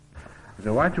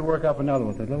So why don't you work up another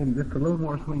one with just a little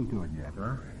more swing to it yet,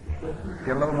 huh?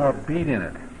 Get a little more beat in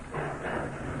it.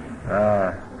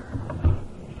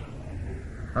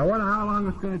 I wonder how long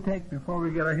it's going to take before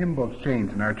we get our hymn books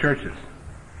changed in our churches.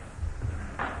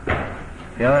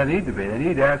 Yeah, they need to be. They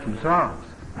need to add some songs.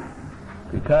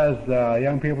 Because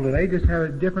young people today just have a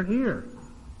different ear.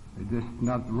 It's just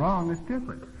not wrong, it's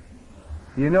different.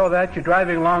 You know that you're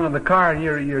driving along in the car and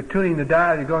you're tuning the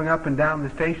dial, you're going up and down the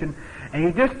station, and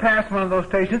you just pass one of those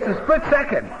stations, it's a split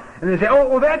second, and they say,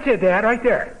 oh, that's it, Dad, right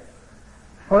there.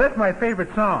 Oh, that's my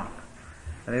favorite song.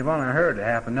 And they've only heard a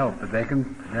half a note, but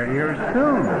their ears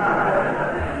tune.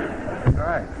 All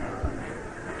right.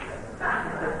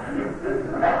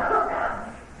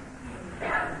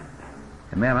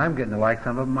 And man, I'm getting to like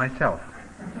some of them myself.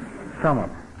 Some of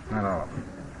them, not all of them.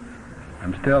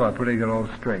 I'm still a pretty good old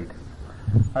straight.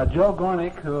 Joe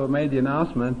Gornick, who made the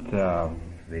announcement,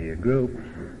 the group,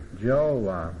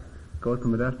 Joe goes to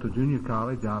Modesto Junior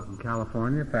College out in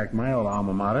California, in fact, my old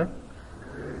alma mater.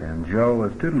 And Joe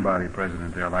was student body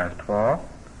president there last fall.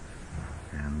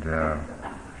 And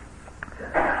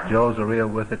Joe's a real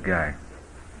with it guy.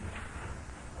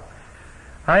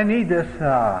 I need this,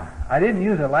 I didn't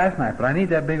use it last night, but I need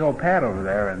that big old pad over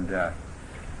there, and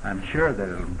I'm sure that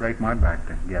it'll break my back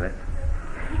to get it.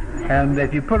 And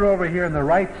if you put it over here on the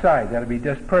right side, that'll be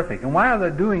just perfect. And while they're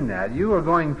doing that, you are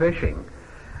going fishing.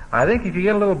 I think if you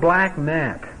get a little black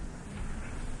net,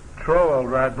 throw a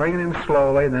rod, bring it in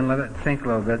slowly, and then let it sink a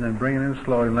little bit, and then bring it in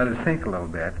slowly and let it sink a little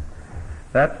bit.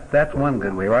 That's one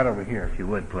good way, right over here, if you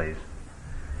would, please.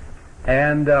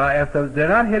 And if they're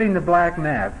not hitting the black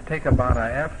net, take about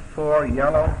a F4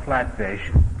 yellow flatfish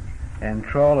and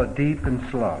troll it deep and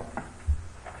slow.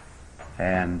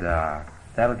 And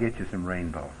that'll get you some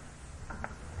rainbow.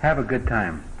 Have a good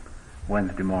time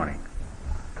Wednesday morning.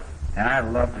 And I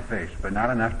love to fish, but not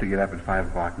enough to get up at 5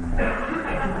 o'clock in the morning.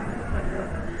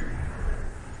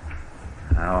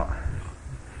 Now,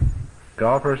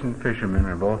 golfers and fishermen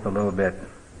are both a little bit,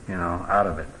 out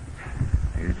of it.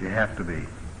 Because you have to be.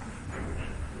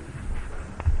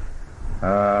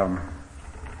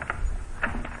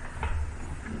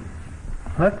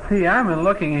 Let's see, I'm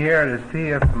looking here to see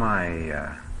if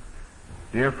my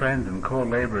dear friends and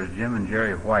co-laborers Jim and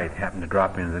Jerry White happen to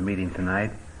drop into the meeting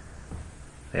tonight.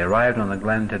 They arrived on the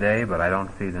Glen today, but I don't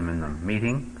see them in the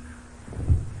meeting.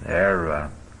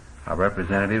 They're our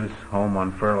representatives home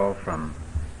on furlough from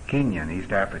Kenya in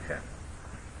East Africa.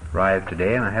 Arrived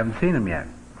today, and I haven't seen them yet.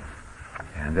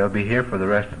 And they'll be here for the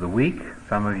rest of the week.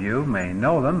 Some of you may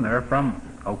know them. They're from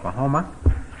Oklahoma.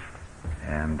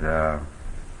 And,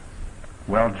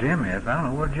 Jim is. I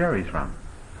don't know where Jerry's from.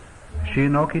 Is she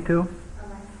an Okie too?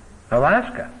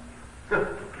 Alaska.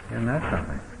 Isn't that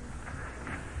something?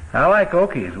 I like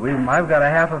Okies. I've got a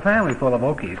half a family full of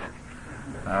Okies.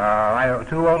 I have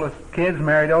 2 oldest kids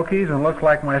married Okies, and it looks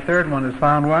like my third one has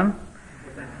found one.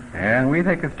 And we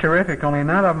think it's terrific, only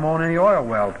none of them own any oil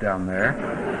wells down there.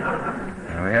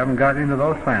 And we haven't gotten into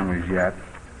those families yet.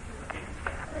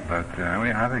 But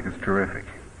I think it's terrific.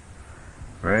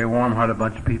 Very warm-hearted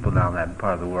bunch of people down that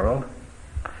part of the world.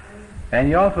 And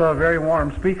you also have a very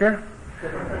warm speaker.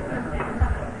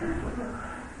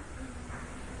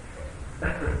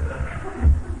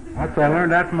 I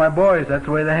learned that from my boys. That's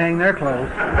the way they hang their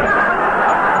clothes.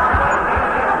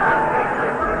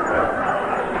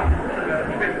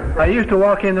 I used to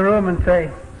walk in the room and say,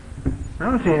 I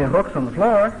don't see any books on the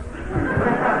floor.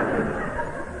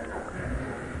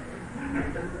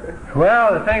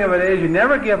 Well, the thing of it is, you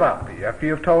never give up. After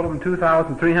you've told them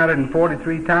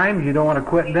 2,343 times, you don't want to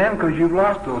quit then because you've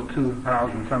lost those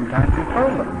 2,000 sometimes you've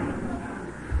told them.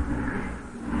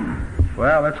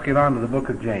 Well, let's get on to the book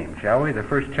of James, shall we? The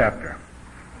first chapter.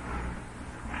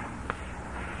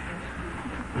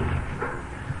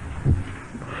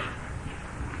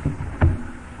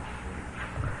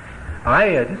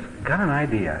 I just got an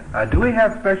idea. Do we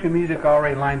have special music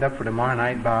already lined up for tomorrow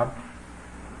night, Bob?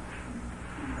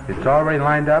 It's already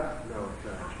lined up?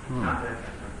 No,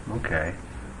 okay.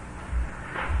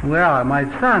 Well, my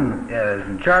son is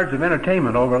in charge of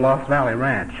entertainment over at Lost Valley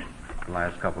Ranch the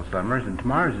last couple of summers, and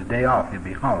tomorrow's his day off. He'll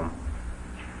be home.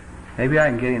 Maybe I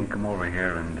can get him to come over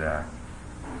here and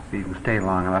see if he can stay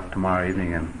long enough tomorrow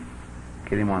evening and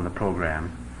get him on the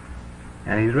program.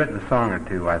 And he's written a song or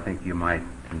two I think you might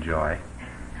enjoy.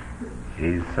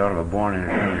 He's sort of a born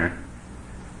entertainer.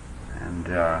 And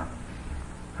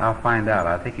I'll find out.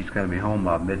 I think he's going to be home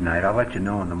about midnight. I'll let you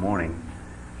know in the morning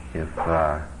if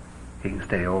he can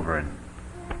stay over and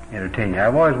entertain you.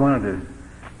 I've always wanted to,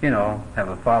 have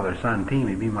a father-son team.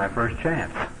 It'd be my first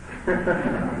chance.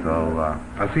 So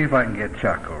I'll see if I can get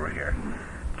Chuck over here.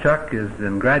 Chuck is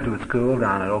in graduate school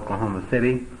down at Oklahoma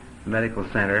City Medical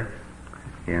Center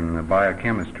in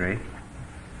biochemistry,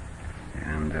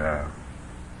 and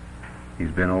he's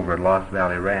been over at Lost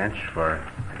Valley Ranch for,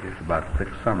 I guess, about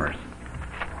 6 summers.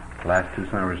 The last 2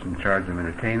 summers in charge of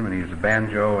entertainment. He's a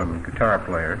banjo and guitar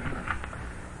player.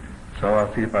 So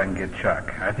I'll see if I can get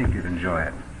Chuck. I think you'd enjoy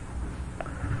it,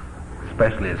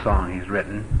 especially a song he's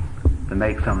written to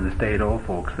make some of the staid old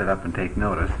folks sit up and take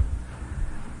notice.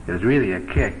 It was really a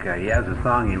kick. He has a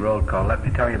song he wrote called "Let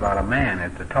Me Tell You About a Man."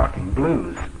 It's a talking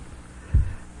blues.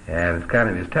 And it's kind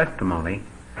of his testimony.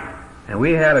 And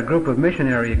we had a group of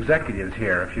missionary executives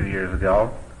here a few years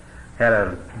ago. Had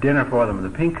a dinner for them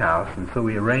at the Pink House, and so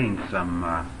we arranged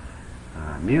some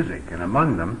music. And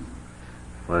among them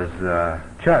was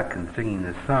Chuck and singing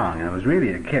this song. And it was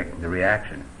really a kick, the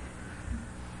reaction.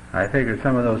 I figured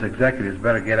some of those executives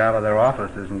better get out of their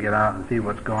offices and get out and see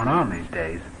what's going on these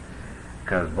days.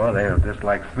 Because, boy, they're just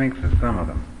like sphinxes, some of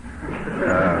them.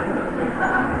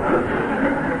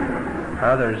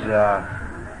 Others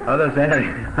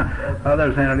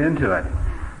entered into it.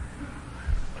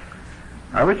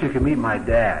 I wish you could meet my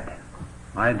dad.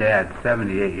 My dad's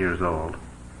 78 years old.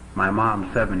 My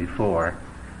mom's 74.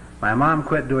 My mom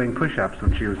quit doing push-ups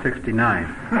when she was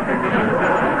 69.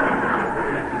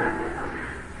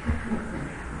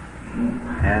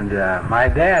 And my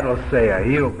dad will say,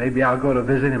 maybe I'll go to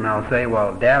visit him, and I'll say,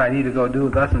 well, Dad, I need to go do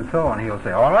thus and so, and he'll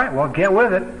say, all right, well, get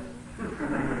with it.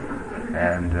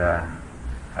 And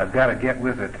I've got to get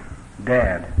with it,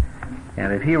 Dad.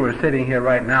 And if he were sitting here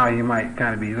right now, you might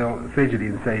kind of be a little fidgety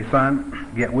and say,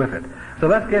 son, get with it. So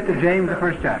let's get to James, the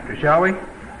 1st chapter, shall we?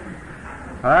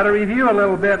 To review a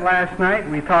little bit, last night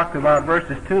we talked about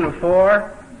verses 2 to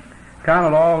 4.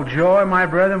 Count it all joy, my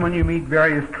brethren, when you meet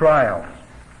various trials.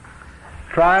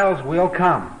 Trials will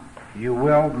come. You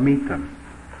will meet them.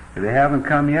 If they haven't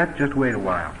come yet, just wait a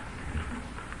while.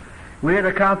 We are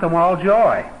to count them all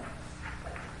joy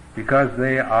because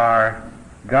they are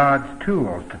God's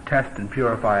tools to test and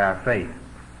purify our faith.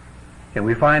 And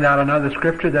we find out another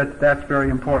scripture that that's very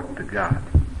important to God.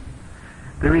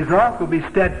 The result will be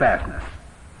steadfastness,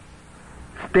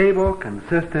 stable,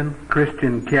 consistent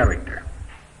Christian character.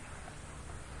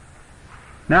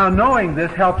 Now, knowing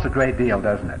this helps a great deal,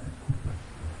 doesn't it?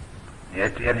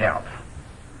 It helps.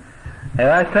 And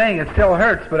I'm saying it still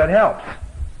hurts, but it helps.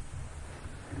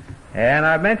 And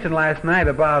I mentioned last night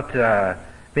about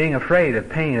being afraid of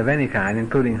pain of any kind,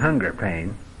 including hunger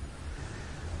pain.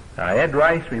 Ed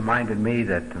Rice reminded me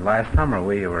that last summer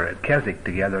we were at Keswick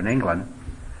together in England.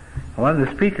 One of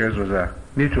the speakers was a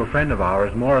mutual friend of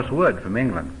ours, Morris Wood from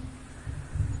England.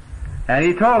 And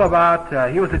he told about,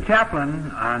 he was a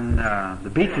chaplain on the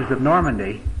beaches of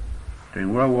Normandy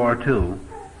during World War II.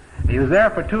 He was there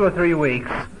for 2 or 3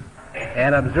 weeks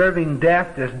and observing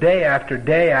death just day after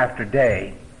day after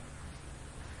day.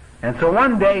 And so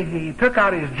one day he took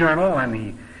out his journal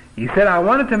and he said, I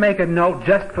wanted to make a note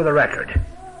just for the record.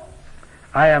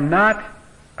 I am not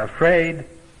afraid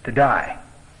to die.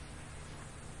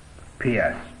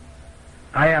 P.S.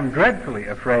 I am dreadfully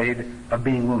afraid of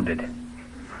being wounded.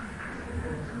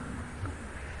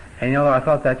 And I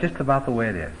thought that's just about the way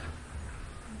it is.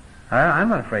 I'm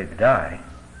not afraid to die.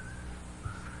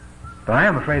 But I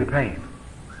am afraid of pain.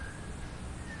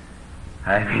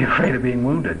 I'm afraid of being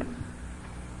wounded.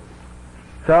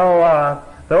 So,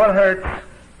 though it hurts,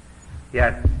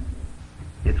 yet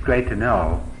it's great to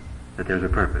know that there's a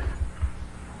purpose.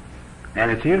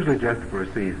 And it's usually just for a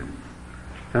season.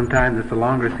 Sometimes it's a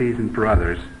longer season for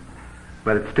others,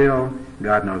 but it's still,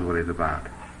 God knows what He's about.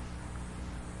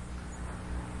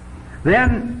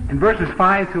 Then, in verses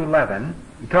 5 to 11,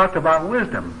 he talked about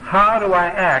wisdom. How do I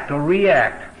act or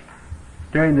react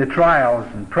during the trials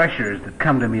and pressures that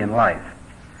come to me in life?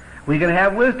 We can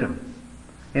have wisdom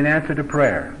in answer to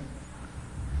prayer,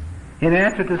 in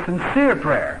answer to sincere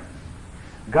prayer.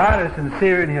 God is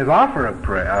sincere in His offer of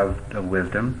prayer, of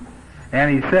wisdom,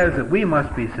 and He says that we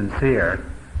must be sincere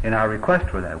in our request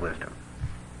for that wisdom.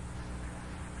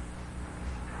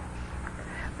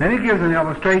 Then he gives an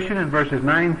illustration in verses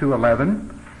 9 through 11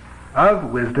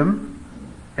 of wisdom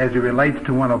as it relates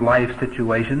to one of life's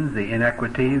situations, the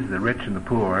inequities, the rich and the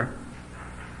poor.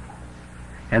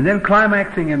 And then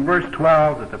climaxing in verse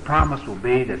 12 that the promise will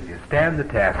be that if you stand the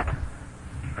test,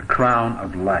 a crown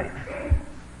of life.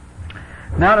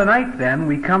 Now tonight then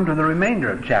we come to the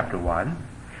remainder of chapter 1,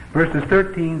 verses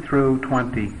 13 through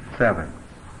 27.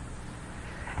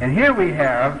 And here we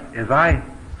have, as I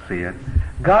see it,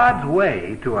 God's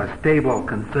way to a stable,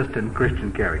 consistent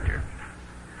Christian character.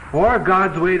 Or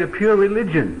God's way to pure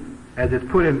religion, as it's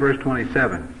put in verse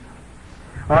 27.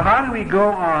 Or how do we go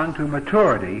on to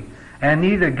maturity and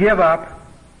neither give up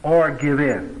or give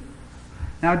in.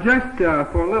 Now just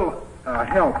for a little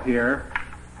help here,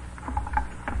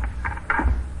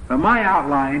 my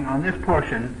outline on this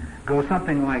portion goes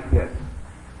something like this.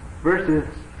 Verses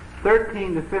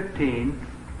 13 to 15,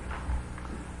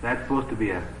 that's supposed to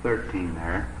be a 13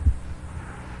 there,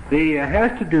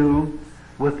 has to do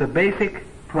with the basic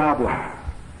problem.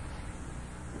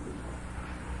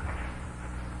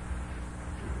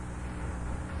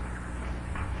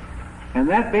 And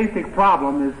that basic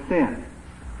problem is sin.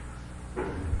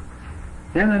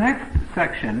 Then the next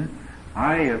section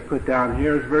I have put down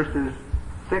here is verses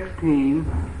 16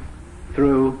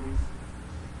 through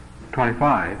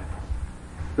 25,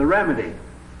 the remedy.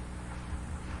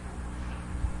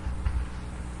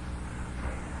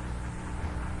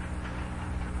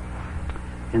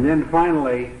 And then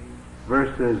finally,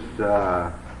 verses,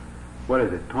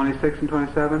 26 and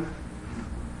 27?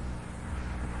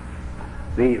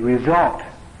 The result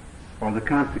or the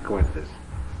consequences.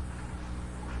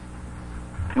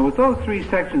 And with those three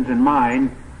sections in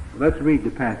mind, let's read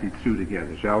the passage through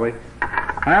together, shall we?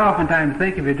 I oftentimes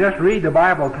think if you just read the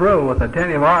Bible through with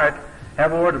attentive heart,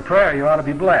 have a word of prayer, you ought to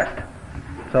be blessed.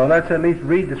 So let's at least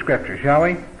read the Scripture, shall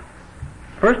we?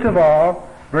 First of all,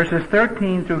 verses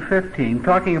 13 through 15,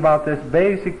 talking about this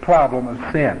basic problem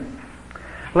of sin.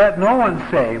 Let no one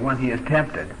say when he is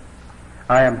tempted,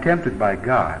 I am tempted by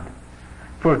God.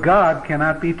 For God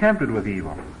cannot be tempted with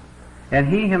evil, and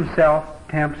he himself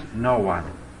tempts no one.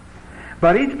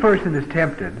 But each person is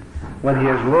tempted when he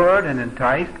is lured and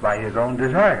enticed by his own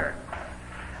desire.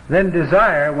 Then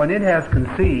desire, when it has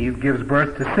conceived, gives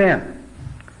birth to sin.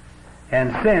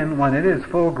 And sin, when it is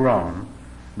full grown,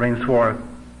 brings forth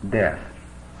death.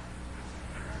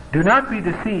 Do not be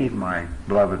deceived, my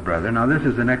beloved brethren. Now this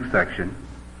is the next section.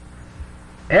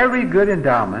 Every good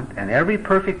endowment and every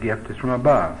perfect gift is from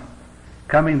above,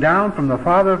 coming down from the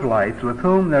Father of lights, with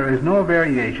whom there is no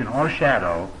variation or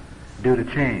shadow due to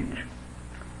change.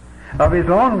 Of his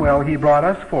own will he brought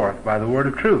us forth by the word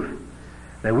of truth,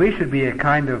 that we should be a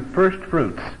kind of first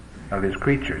fruits of his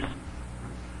creatures.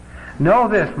 Know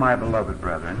this, my beloved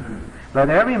brethren, let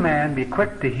every man be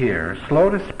quick to hear, slow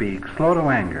to speak, slow to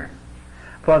anger.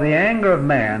 For the anger of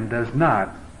man does not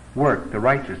work the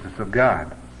righteousness of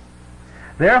God.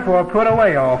 Therefore put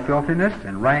away all filthiness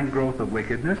and rank growth of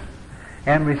wickedness,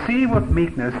 and receive with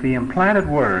meekness the implanted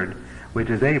word, which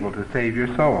is able to save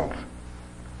your souls.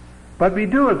 But be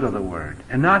doers of the word,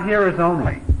 and not hearers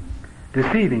only,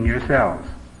 deceiving yourselves.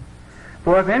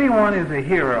 For if anyone is a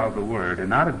hearer of the word and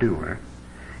not a doer,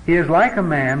 he is like a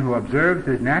man who observes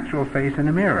his natural face in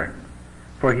a mirror.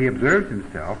 For he observes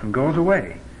himself and goes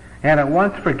away, and at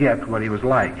once forgets what he was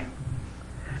like.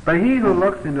 But he who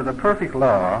looks into the perfect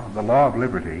law, the law of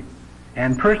liberty,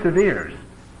 and perseveres,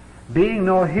 being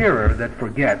no hearer that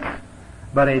forgets,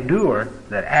 but a doer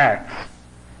that acts,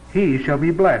 he shall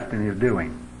be blessed in his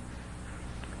doing.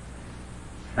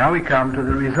 Now we come to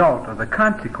the result of the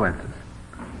consequences.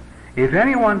 If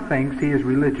anyone thinks he is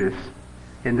religious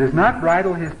and does not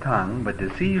bridle his tongue but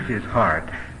deceives his heart,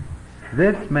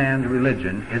 this man's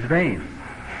religion is vain.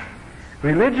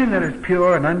 Religion that is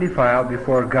pure and undefiled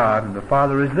before God and the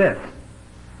Father is this: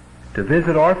 to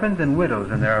visit orphans and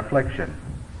widows in their affliction,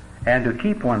 and to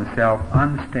keep oneself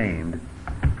unstained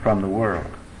from the world.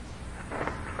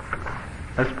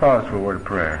 Let's pause for a word of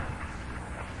prayer.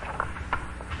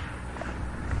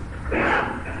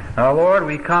 Now, Lord,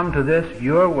 we come to this,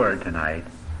 your word tonight.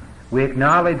 We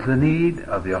acknowledge the need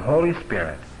of the Holy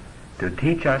Spirit to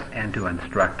teach us and to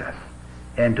instruct us,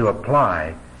 and to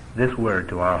apply this word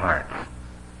to our hearts,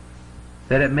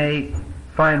 that it may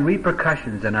find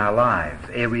repercussions in our lives,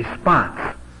 a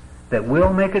response that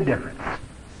will make a difference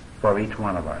for each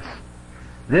one of us.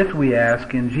 This we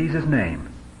ask in Jesus' name.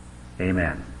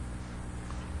 Amen.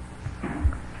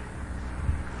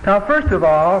 Now, first of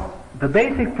all, the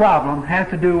basic problem has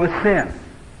to do with sin.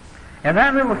 And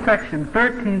that little section,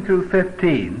 13 through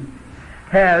 15,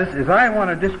 has, as I want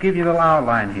to just give you a little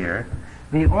outline here,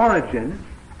 the origin,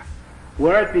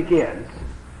 where it begins,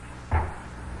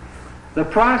 the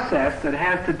process that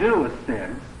has to do with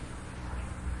sin,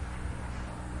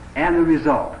 and the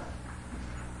result.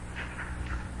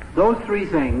 Those three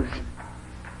things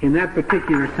in that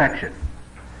particular section.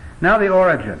 Now the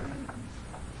origin.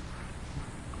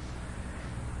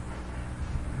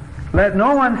 Let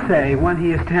no one say when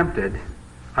he is tempted,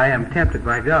 I am tempted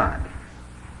by God.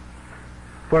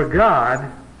 For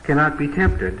God cannot be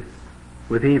tempted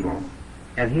with evil,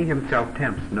 and he himself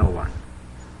tempts no one.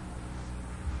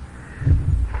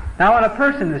 Now when a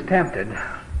person is tempted,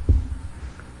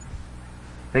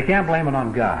 they can't blame it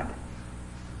on God.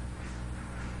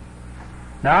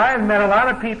 Now, I've met a lot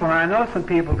of people, and I know some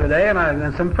people today,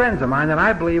 and some friends of mine that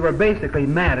I believe are basically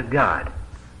mad at God.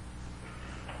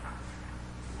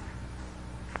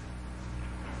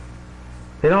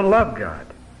 They don't love God.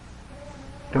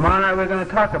 Tomorrow night we're going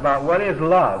to talk about what is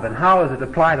love and how is it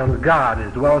applied to God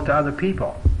as well as to other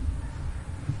people.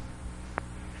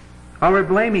 Or we're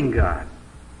blaming God.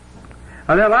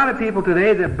 Now, there are a lot of people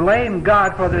today that blame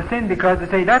God for their sin because they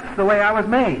say, that's the way I was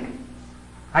made.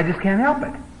 I just can't help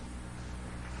it.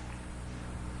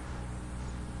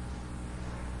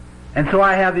 And so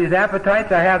I have these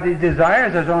appetites, I have these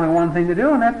desires, there's only one thing to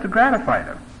do, and that's to gratify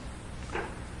them.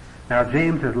 Now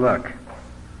James says, look,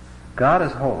 God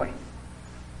is holy.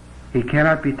 He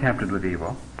cannot be tempted with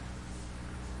evil.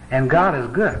 And God is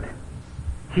good.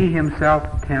 He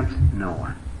himself tempts no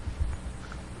one.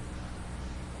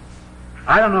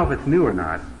 I don't know if it's new or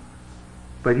not,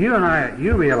 but you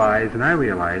realize, and I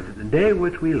realize, that the day in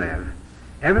which we live,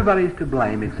 everybody's to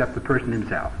blame except the person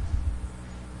himself.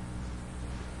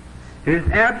 There's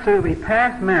absolutely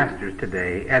past masters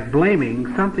today at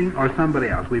blaming something or somebody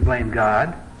else. We blame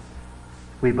God.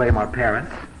 We blame our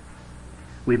parents.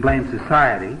 We blame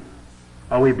society.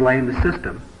 Or we blame the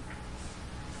system.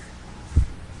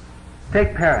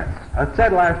 Take parents. I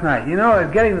said last night,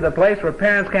 it's getting to the place where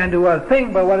parents can't do a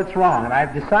thing but what it's wrong. And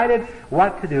I've decided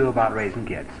what to do about raising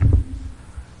kids.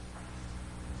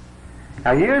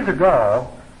 Now, years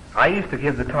ago, I used to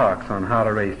give the talks on how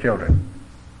to raise children.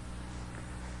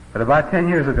 But about 10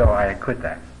 years ago, I quit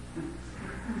that.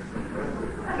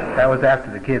 That was after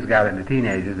the kids got into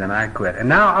teenagers, and I quit. And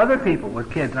now other people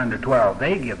with kids under 12,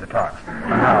 they give the talks on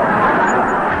how.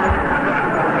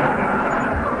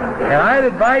 And I'd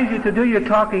advise you to do your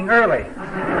talking early.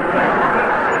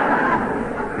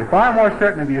 You're far more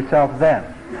certain of yourself then.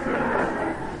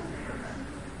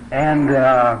 And,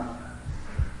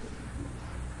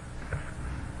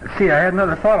 see, I had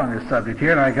another thought on this subject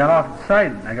here, and I got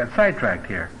sidetracked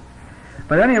here.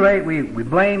 But at any rate, we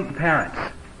blame parents.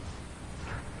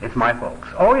 It's my folks.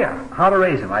 Oh yeah, how to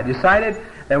raise them. I decided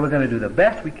that we're going to do the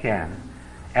best we can,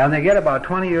 and when they get about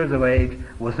 20 years of age,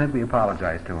 we'll simply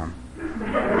apologize to them.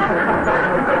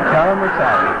 Tell them we're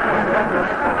sorry.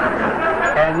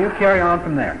 And you carry on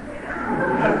from there.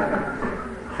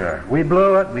 Sure. We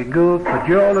blew it, we goofed, but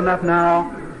you're old enough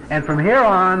now, and from here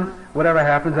on, whatever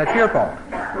happens, that's your fault.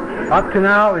 Up to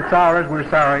now, it's ours, we're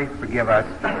sorry, forgive us.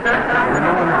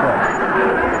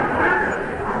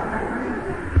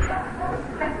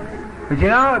 But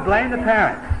we blame the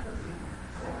parents.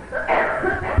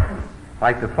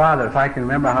 Like the father, if I can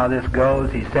remember how this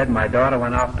goes, he said my daughter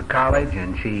went off to college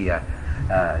and she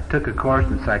took a course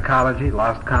in psychology,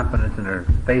 lost confidence in her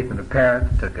faith in her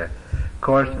parents, took a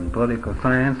course in political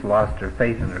science, lost her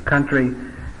faith in her country,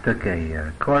 took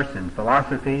a course in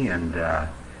philosophy and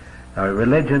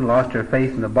religion, lost her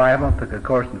faith in the Bible, took a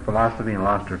course in philosophy and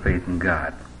lost her faith in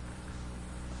God.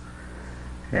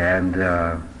 And,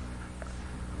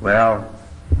 well,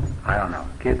 I don't know.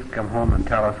 Kids come home and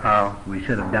tell us how we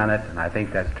should have done it, and I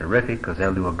think that's terrific because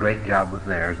they'll do a great job with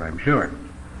theirs, I'm sure.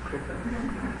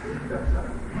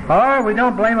 Or we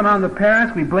don't blame it on the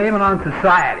parents, we blame it on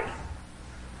society.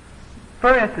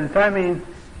 For instance,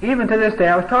 even to this day,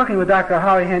 I was talking with Dr.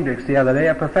 Holly Hendricks the other day,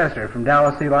 a professor from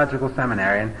Dallas Theological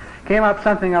Seminary, and came up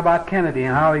something about Kennedy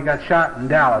and how he got shot in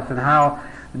Dallas and how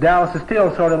Dallas is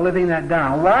still sort of living that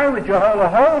down. Why would you hold the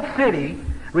whole city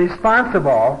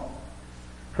responsible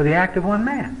for the act of one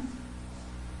man?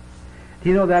 Do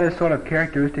you know that is sort of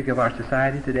characteristic of our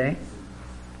society today?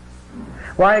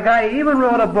 Why, a guy even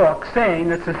wrote a book saying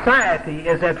that society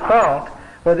is at fault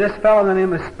for this fellow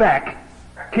named Speck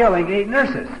killing 8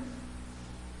 nurses.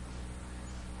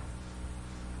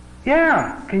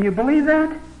 Yeah, can you believe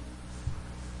that?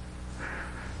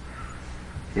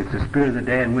 It's the spirit of the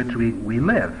day in which we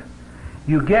live.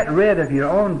 You get rid of your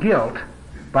own guilt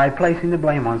by placing the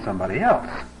blame on somebody else.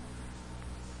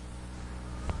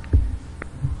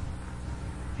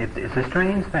 It's a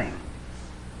strange thing.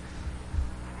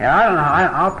 Yeah, I don't know.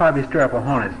 I'll probably stir up a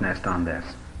hornet's nest on this.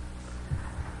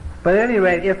 But at any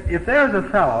rate, if there's a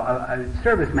fellow, a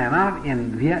serviceman out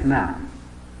in Vietnam,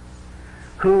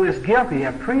 who is guilty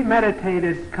of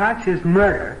premeditated, conscious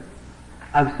murder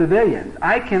of civilians,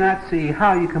 I cannot see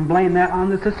how you can blame that on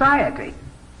the society.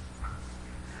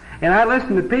 And I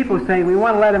listen to people saying we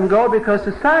want to let him go because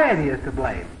society is to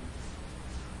blame.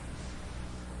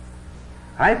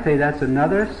 I say that's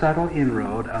another subtle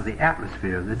inroad of the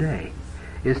atmosphere of the day,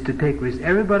 is to take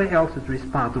everybody else is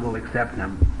responsible except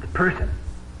the person.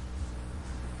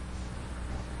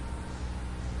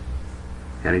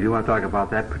 And if you want to talk about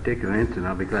that particular incident,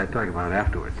 I'll be glad to talk about it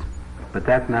afterwards. But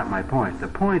that's not my point. The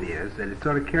point is that it's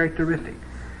sort of characteristic.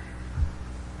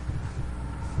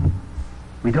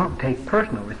 We don't take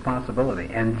personal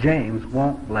responsibility, and James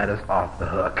won't let us off the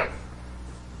hook.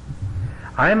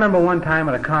 I remember one time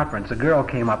at a conference, a girl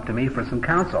came up to me for some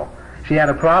counsel. She had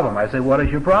a problem. I said, "What is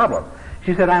your problem?"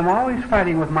 She said, "I'm always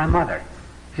fighting with my mother."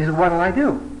 She said, "What'll I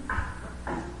do?"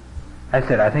 I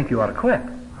said, "I think you ought to quit."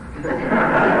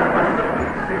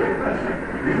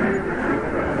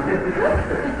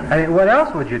 I mean, what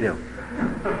else would you do?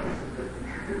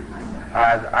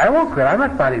 I won't quit. I'm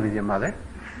not fighting with your mother.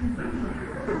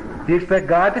 Do you expect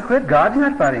God to quit? God's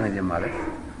not fighting with your mother.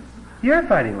 You're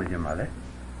fighting with your mother.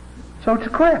 So to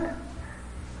quit.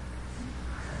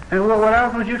 And what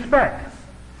else would you expect?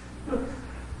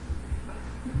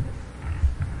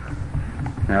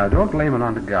 Now, don't blame it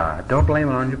on God. Don't blame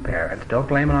it on your parents. Don't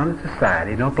blame it on the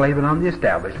society. Don't blame it on the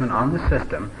establishment, on the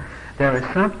system. There is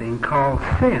something called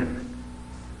sin,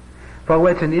 for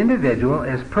which an individual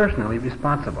is personally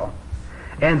responsible.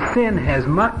 And sin has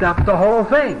mucked up the whole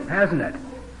thing, hasn't it?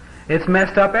 It's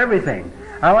messed up everything.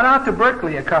 I went out to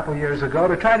Berkeley a couple years ago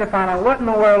to try to find out what in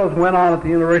the world went on at the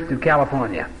University of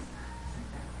California.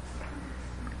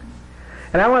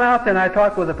 And I went out there and I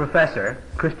talked with a professor,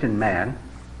 Christian man,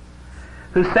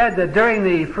 who said that during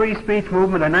the free speech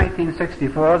movement of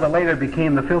 1964, that later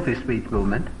became the filthy speech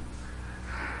movement,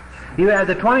 you had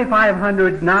the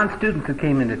 2,500 non-students who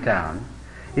came into town.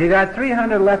 You got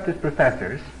 300 leftist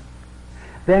professors.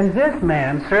 Then this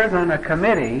man served on a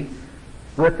committee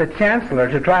with the chancellor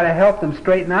to try to help them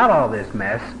straighten out all this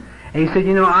mess. And he said,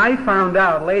 "You know, I found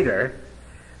out later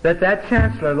that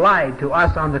chancellor lied to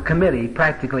us on the committee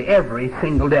practically every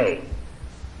single day."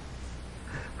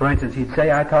 For instance, he'd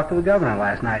say, "I talked to the governor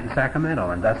last night in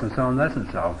Sacramento, and thus and so and thus and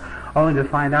so," only to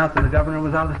find out that the governor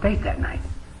was out of the state that night.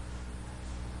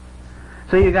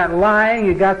 So you got lying,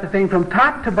 you got the thing from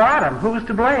top to bottom. Who's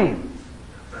to blame?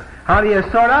 How do you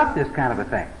sort out this kind of a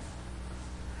thing?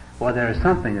 Well, there is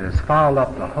something that has fouled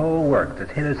up the whole work,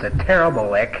 that's hit us a terrible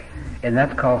lick, and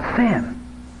that's called sin.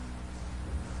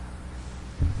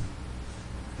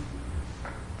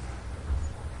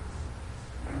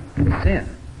 Sin.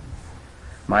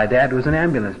 My dad was an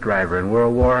ambulance driver in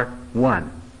World War I,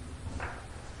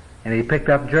 and he picked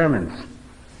up Germans,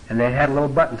 and they had little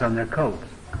buttons on their coats.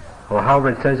 Or however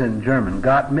it says in German,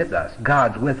 "Gott mit us,"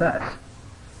 God's with us.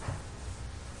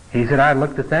 He said, I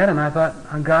looked at that and I thought,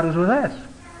 God is with us.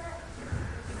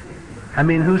 I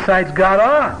mean, whose side's God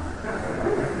on?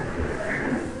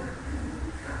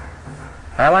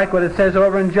 I like what it says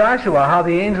over in Joshua, how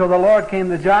the angel of the Lord came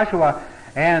to Joshua,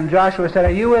 and Joshua said, "Are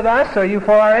you with us or are you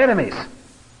for our enemies?"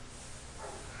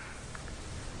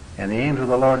 And the angel of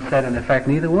the Lord said, in effect,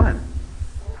 neither one.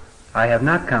 I have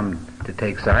not come to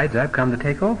take sides, I've come to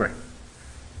take over.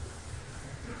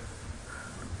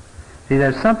 See,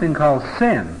 there's something called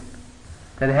sin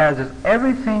that has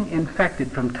everything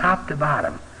infected from top to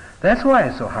bottom. That's why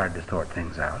it's so hard to sort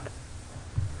things out.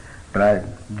 But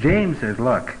James says,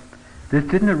 look, this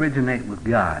didn't originate with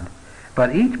God,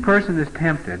 but each person is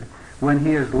tempted when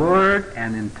he is lured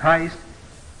and enticed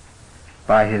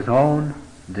by his own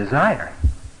desire.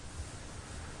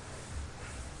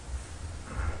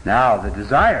 Now, the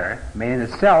desire may in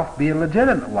itself be a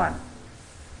legitimate one,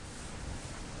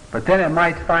 but then it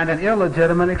might find an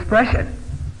illegitimate expression.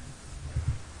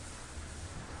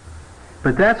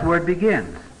 But that's where it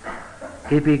begins.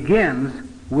 It begins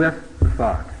with the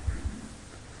thought.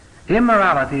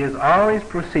 Immorality is always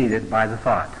preceded by the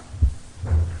thought.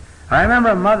 I remember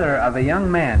a mother of a young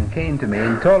man came to me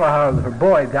and told her how her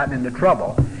boy had gotten into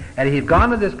trouble, and he'd gone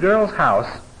to this girl's house,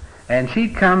 and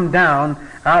she'd come down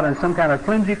out in some kind of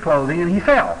flimsy clothing, and he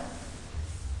fell.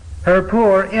 Her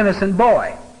poor, innocent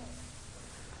boy.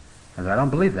 I said, I don't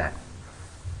believe that.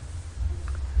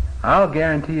 I'll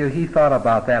guarantee you he thought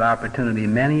about that opportunity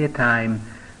many a time,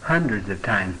 hundreds of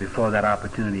times before that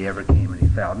opportunity ever came and he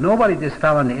fell. Nobody just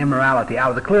fell into immorality out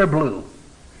of the clear blue.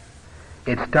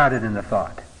 It started in the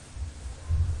thought.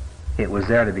 It was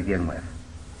there to begin with.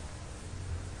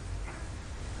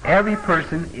 Every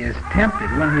person is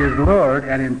tempted when he is lured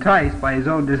and enticed by his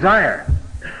own desire.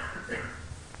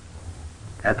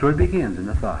 That's where it begins, in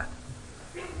the thought.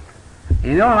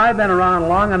 You know, I've been around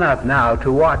long enough now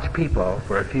to watch people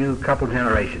for a couple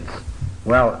generations.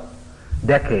 Well,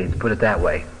 decades, put it that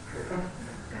way.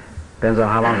 Depends on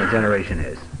how long a generation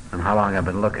is and how long I've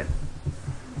been looking.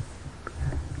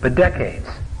 But decades.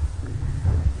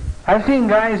 I've seen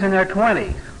guys in their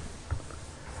 20s.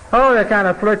 Oh, they're kind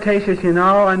of flirtatious, you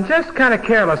know, and just kind of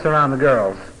careless around the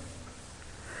girls.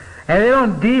 And they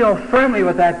don't deal firmly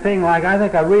with that thing like I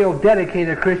think a real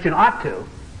dedicated Christian ought to.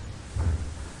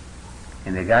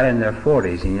 And they got in their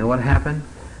 40s, and you know what happened?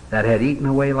 That had eaten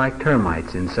away like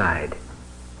termites inside.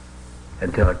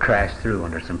 until it crashed through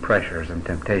under some pressures and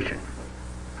temptation.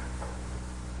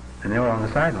 And they were on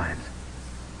the sidelines.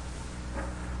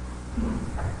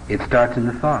 It starts in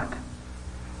the thought.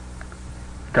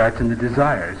 Starts in the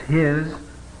desires. His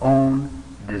own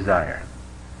desire.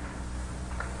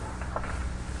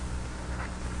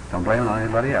 Don't blame it on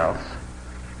anybody else.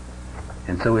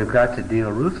 And so we've got to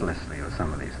deal ruthlessly with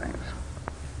some of these things.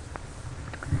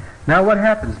 Now what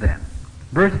happens then?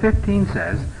 Verse 15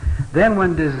 says, then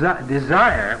when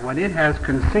desire, when it has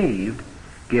conceived,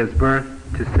 gives birth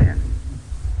to sin.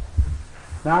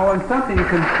 Now when something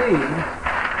conceives,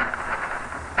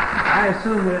 I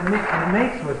assume that it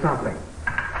mates with something.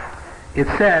 It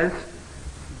says,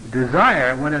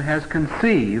 desire, when it has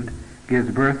conceived, gives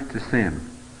birth to sin.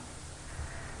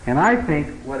 And I think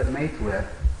what it mates with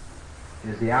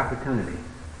is the opportunity.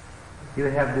 You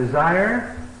have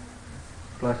desire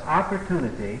plus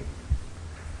opportunity,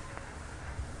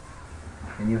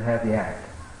 and you have the act.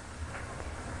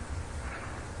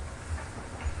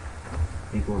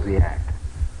 Equals the act.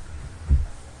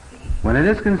 When it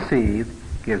is conceived,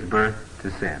 gives birth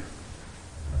to sin.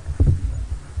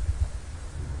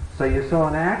 So you sow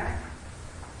an act,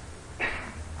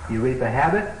 you reap a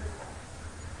habit.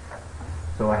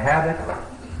 So a habit,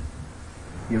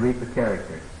 you reap a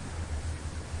character.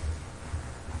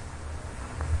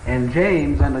 And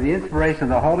James, under the inspiration of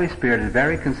the Holy Spirit, is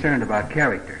very concerned about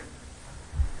character.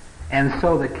 And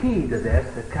so the key to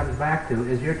this that comes back to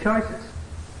is your choices.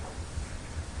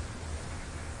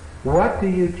 What do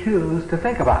you choose to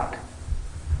think about?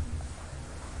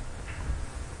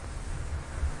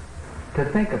 To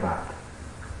think about.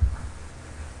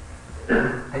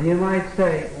 And you might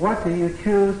say, what do you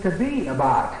choose to be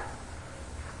about?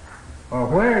 Or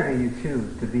where do you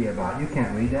choose to be about? You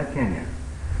can't read that, can you?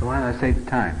 So why don't I save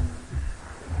the time?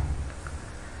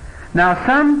 Now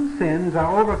some sins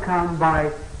are overcome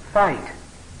by fight.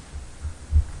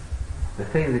 The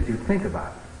thing that you think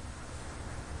about.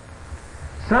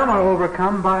 Some are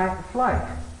overcome by flight.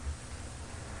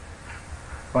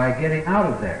 By getting out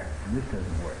of there. And this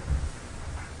doesn't work.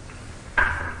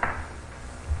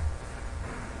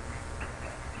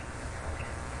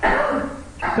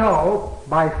 So,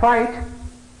 by fight,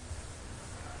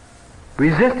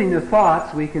 resisting the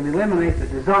thoughts, we can eliminate the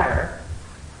desire,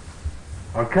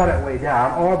 or cut it way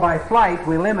down, or by flight,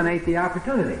 we eliminate the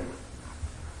opportunity.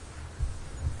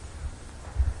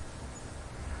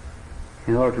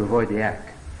 In order to avoid the act.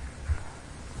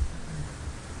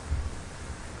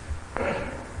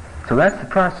 So that's the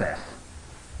process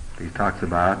he talks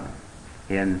about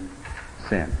in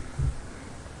sin.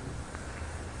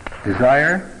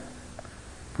 Desire,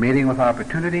 mating with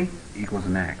opportunity, equals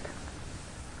an act.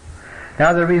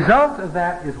 Now the result of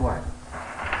that is what?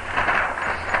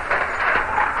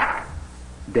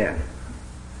 Death.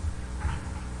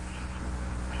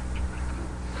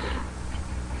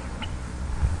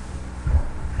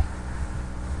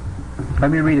 Let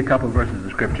me read a couple of verses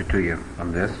of Scripture to you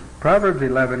on this. Proverbs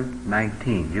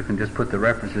 11:19. You can just put the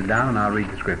references down and I'll read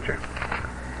the Scripture.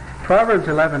 Proverbs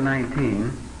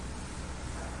 11:19.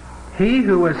 He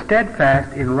who is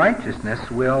steadfast in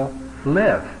righteousness will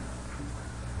live.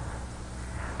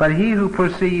 But he who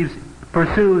pursues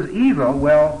evil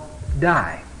will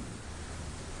die.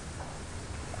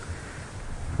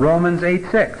 Romans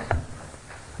 8:6.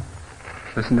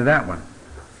 Listen to that one.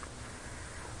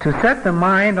 To set the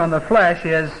mind on the flesh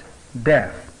is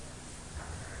death,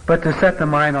 but to set the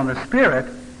mind on the Spirit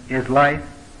is life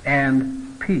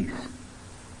and peace.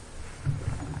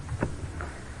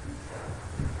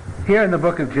 Here in the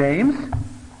book of James,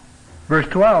 verse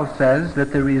 12 says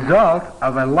that the result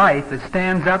of a life that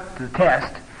stands up to the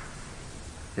test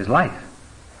is life.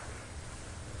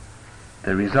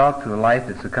 The result of a life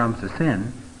that succumbs to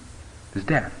sin is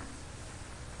death.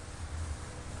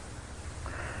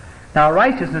 Now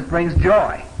righteousness brings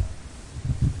joy.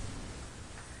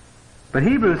 But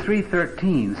Hebrews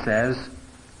 3:13 says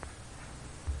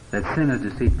that sin is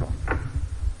deceitful.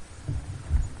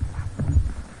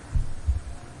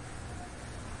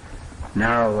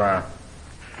 Now,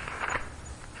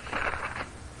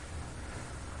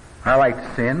 I like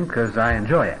to sin because I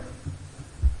enjoy it.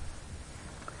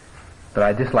 But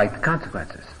I dislike the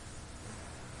consequences.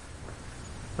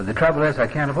 But the trouble is I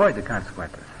can't avoid the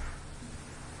consequences.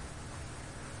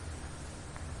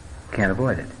 Can't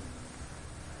avoid it.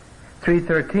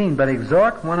 3:13, but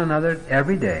exhort one another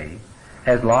every day,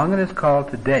 as long as it is called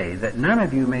today, that none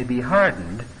of you may be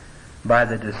hardened by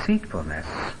the deceitfulness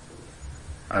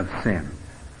of sin.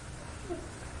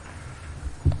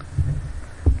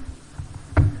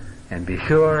 And be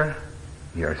sure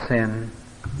your sin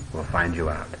will find you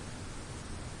out.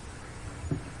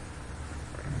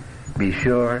 be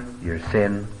sure your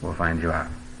sin will find you out.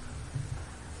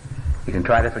 You can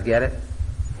try to forget it.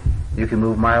 You can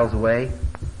move miles away,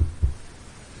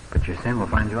 but your sin will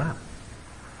find you out.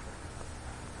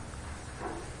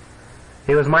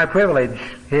 It was my privilege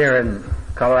here in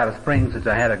Colorado Springs, as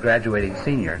I had a graduating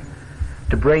senior,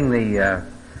 to bring the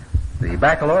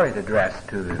baccalaureate address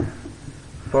to the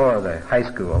floor of the high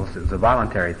schools. It was a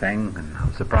voluntary thing, and I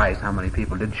was surprised how many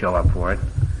people did show up for it.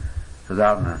 It was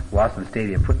out in the Wasson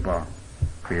Stadium football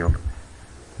field.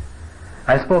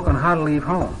 I spoke on how to leave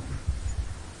home.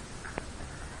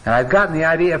 And I've gotten the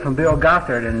idea from Bill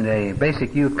Gothard in the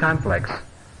Basic Youth Conflicts.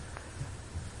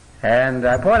 And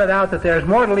I pointed out that there's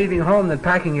more to leaving home than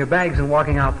packing your bags and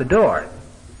walking out the door.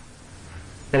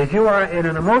 That if you are in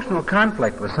an emotional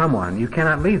conflict with someone, you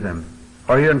cannot leave them.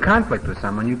 Or you're in conflict with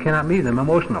someone, you cannot leave them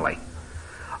emotionally.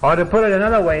 Or to put it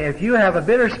another way, if you have a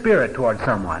bitter spirit towards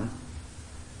someone,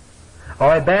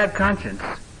 or a bad conscience,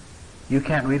 you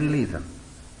can't really leave them.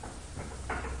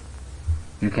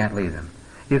 You can't leave them.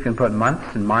 You can put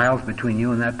months and miles between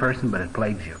you and that person, but it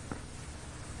plagues you.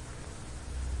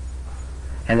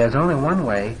 And there's only one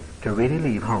way to really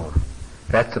leave home.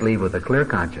 That's to leave with a clear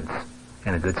conscience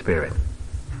and a good spirit.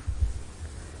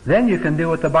 Then you can do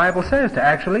what the Bible says to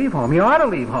actually leave home. You ought to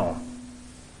leave home.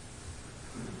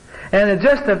 And it's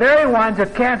just the very ones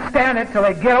that can't stand it till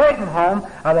they get away from home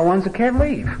are the ones that can't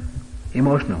leave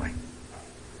emotionally.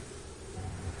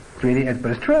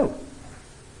 But it's true.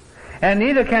 And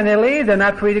neither can they leave. They're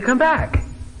not free to come back.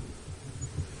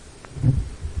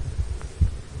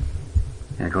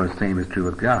 And of course, the same is true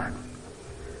with God.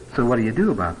 So what do you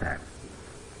do about that?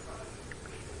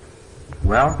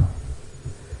 Well,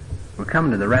 we're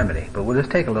coming to the remedy, but we'll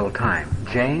just take a little time.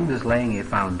 James is laying a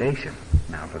foundation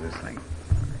now for this thing.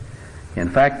 In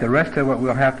fact, the rest of what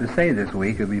we'll have to say this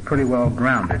week will be pretty well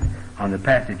grounded on the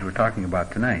passage we're talking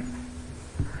about tonight.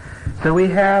 So we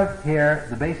have here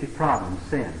the basic problem,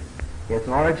 sin. Its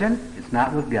origin, it's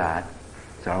not with God,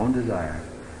 it's our own desire.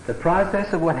 The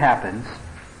process of what happens,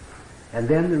 and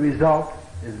then the result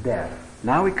is death.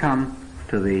 Now we come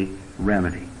to the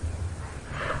remedy.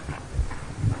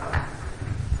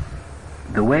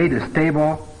 The way to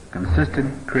stable,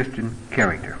 consistent Christian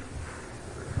character.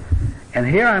 And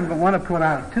here I want to put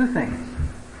out two things.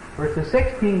 Verses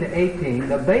 16 to 18,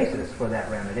 the basis for that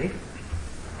remedy.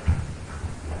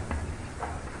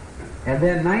 And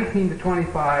then 19 to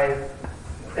 25,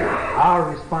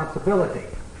 our responsibility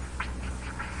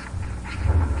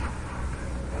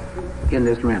in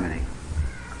this remedy.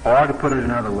 Or to put it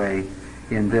another way,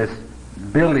 in this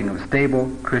building of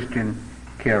stable Christian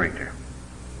character.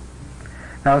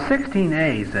 Now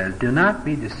 16a says, do not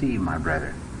be deceived, my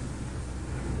brethren.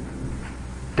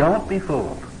 Don't be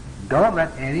fooled. Don't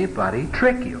let anybody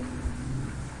trick you.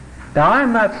 Now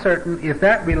I'm not certain if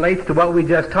that relates to what we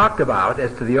just talked about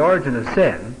as to the origin of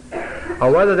sin,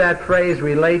 or whether that phrase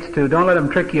relates to don't let them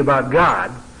trick you about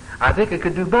God. I think it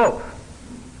could do both.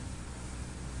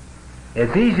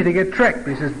 It's easy to get tricked.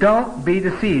 He says, don't be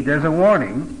deceived. There's a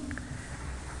warning.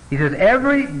 He says,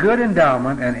 every good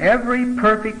endowment and every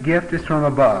perfect gift is from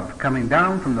above, coming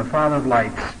down from the Father of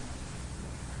lights.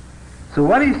 So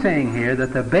what he's saying here,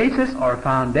 that the basis or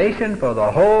foundation for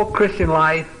the whole Christian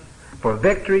life, for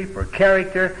victory, for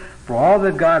character, for all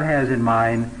that God has in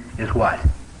mind, is what?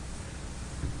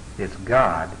 It's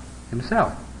God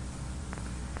himself.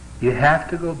 You have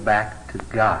to go back to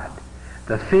God.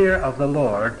 The fear of the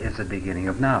Lord is the beginning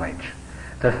of knowledge.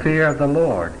 The fear of the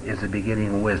Lord is the beginning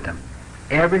of wisdom.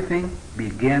 Everything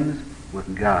begins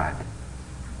with God.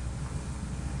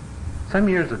 Some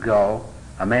years ago,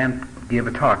 a man gave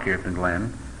a talk here at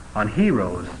Glen on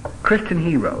heroes, Christian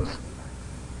heroes.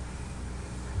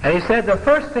 And he said the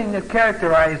first thing that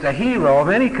characterized a hero of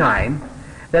any kind,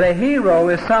 that a hero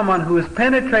is someone who is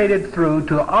penetrated through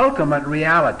to ultimate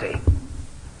reality.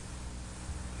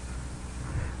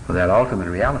 Well, that ultimate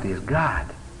reality is God.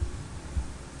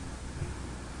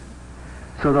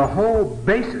 So the whole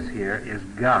basis here is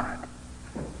God.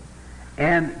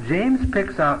 And James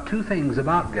picks out two things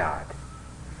about God.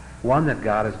 One, that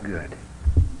God is good.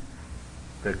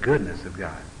 The goodness of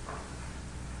God.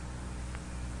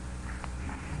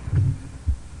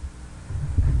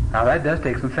 Now that does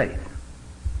take some faith.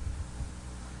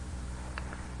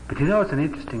 But you know, it's an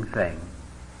interesting thing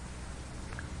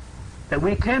that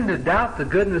we tend to doubt the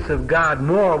goodness of God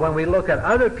more when we look at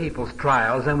other people's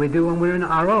trials than we do when we're in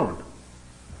our own.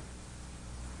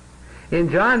 In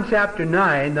John chapter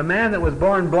 9, the man that was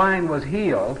born blind was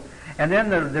healed, and then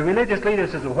the religious leader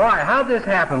says, why? How did this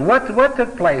happen? What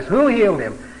took place? Who healed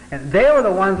him? And they were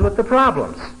the ones with the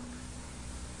problems.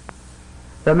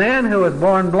 The man who was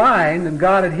born blind, and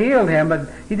God had healed him, but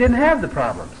he didn't have the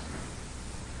problems.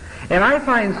 And I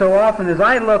find so often as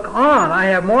I look on, I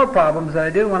have more problems than I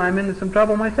do when I'm in some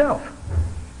trouble myself.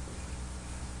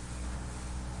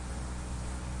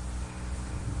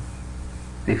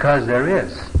 Because there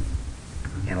is,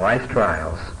 in life's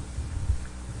trials,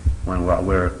 when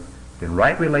we're in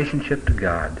right relationship to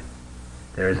God,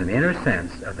 there is an inner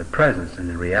sense of the presence and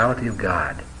the reality of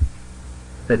God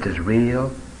that's as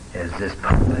real as this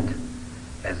pulpit,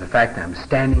 as the fact that I'm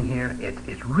standing here.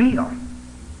 It's real.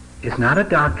 It's not a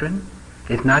doctrine.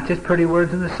 It's not just pretty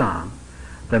words in the song.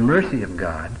 The mercy of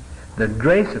God, the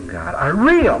grace of God are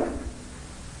real.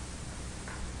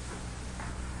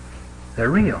 They're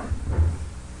real.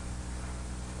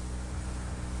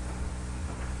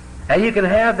 And you can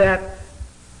have that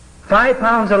 5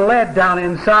 pounds of lead down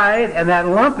inside, and that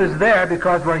lump is there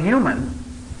because we're human.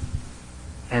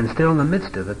 And still in the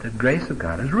midst of it, the grace of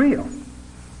God is real.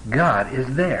 God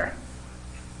is there.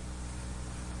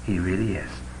 He really is.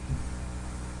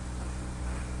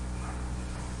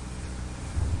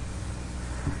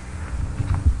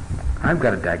 I've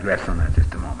got to digress on that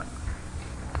just a moment.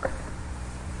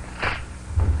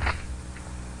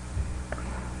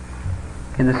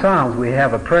 In the Psalms, we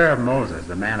have a prayer of Moses,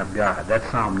 the man of God. That's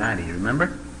Psalm 90, you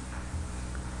remember?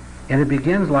 And it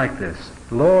begins like this: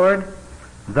 Lord,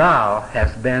 thou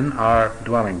hast been our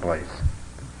dwelling place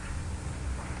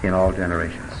in all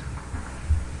generations.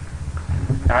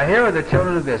 Now here are the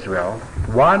children of Israel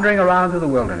wandering around through the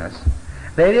wilderness.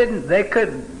 They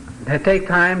couldn't take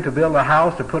time to build a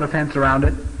house or put a fence around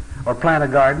it or plant a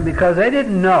garden, because they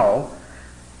didn't know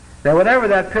that whatever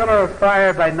that pillar of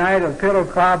fire by night or pillar of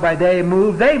cloud by day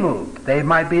moved, they moved. They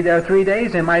might be there 3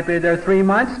 days, they might be there 3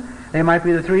 months, they might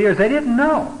be there 3 years. They didn't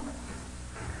know.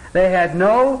 They had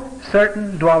no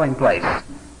certain dwelling place.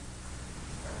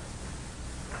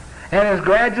 And as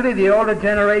gradually the older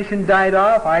generation died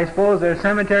off, I suppose their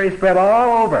cemetery spread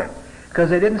all over, because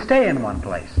they didn't stay in one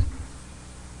place.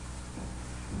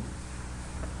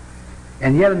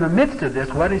 And yet in the midst of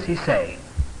this, what does he say?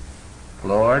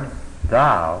 Lord,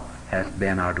 thou hast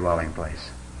been our dwelling place.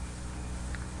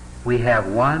 We have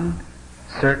one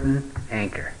certain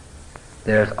anchor.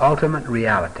 There's ultimate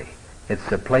reality. It's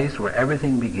the place where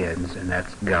everything begins, and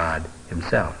that's God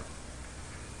himself.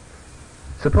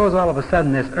 Suppose all of a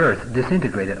sudden this earth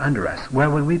disintegrated under us. Where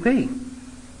would we be?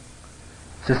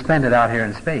 Suspended out here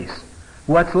in space.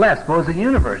 What's left? Suppose the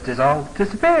universe is all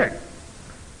disappeared.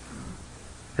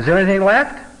 Is there anything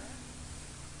left?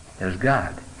 There's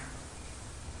God.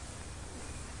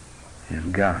 There's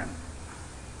God.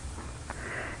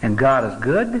 And God is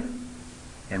good,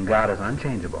 and God is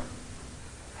unchangeable.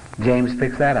 James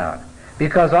picks that out.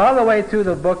 Because all the way through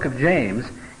the book of James,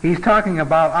 he's talking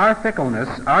about our fickleness,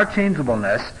 our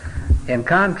changeableness, in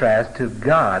contrast to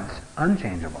God's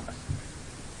unchangeableness.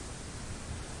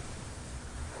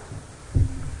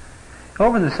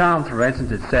 Over in the Psalms, for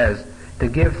instance, it says to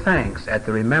give thanks at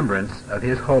the remembrance of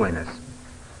his holiness.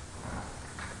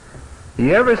 Do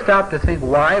you ever stop to think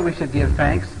why we should give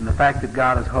thanks in the fact that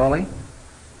God is holy?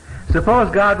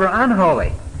 Suppose God were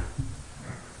unholy.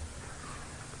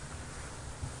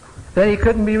 Then he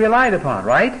couldn't be relied upon,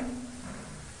 right?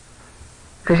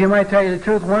 Because he might tell you the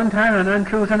truth one time and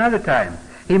untruth another time.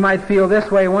 He might feel this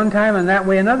way one time and that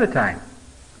way another time.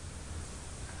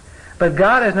 But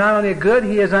God is not only good,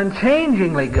 he is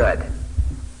unchangingly good.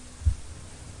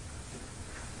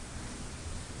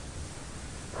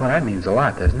 Well, that means a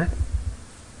lot, doesn't it?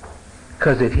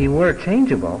 Because if he were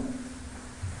changeable,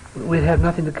 we'd have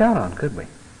nothing to count on, could we?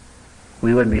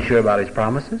 We wouldn't be sure about his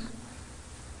promises.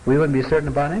 We wouldn't be certain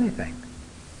about anything.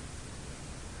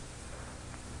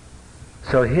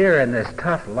 So here in this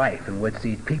tough life in which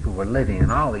these people were living,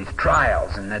 and all these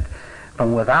trials, and that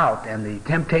from without, and the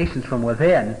temptations from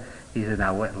within, he said,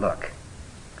 now look,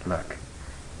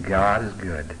 God is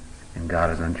good, and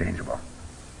God is unchangeable.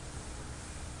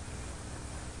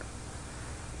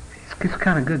 It's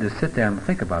kind of good to sit there and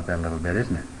think about that a little bit,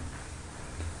 isn't it?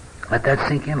 Let that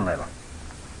sink in a little.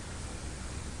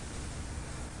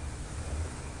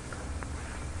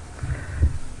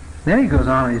 Then he goes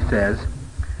on and he says,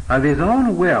 of his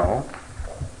own will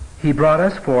he brought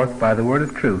us forth by the word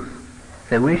of truth,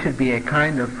 that we should be a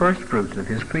kind of first fruits of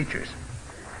his creatures.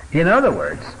 In other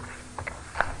words,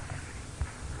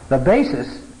 the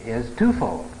basis is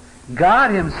twofold.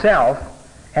 God himself,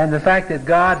 and the fact that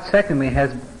God, secondly,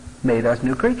 has made us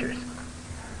new creatures.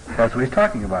 That's what he's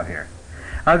talking about here.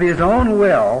 Of his own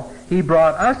will he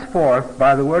brought us forth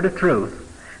by the word of truth,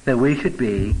 that we should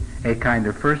be a kind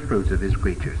of first fruits of his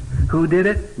creatures. Who did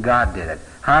it? God did it.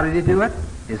 How did he do it?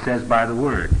 It says by the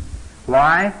word.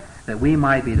 Why? That we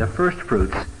might be the first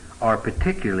fruits, or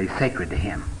particularly sacred to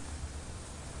him.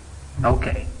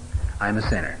 Okay, I'm a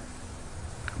sinner.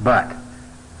 But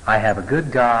I have a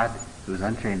good God who is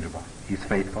unchangeable. He's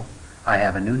faithful. I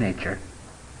have a new nature.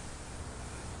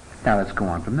 Now let's go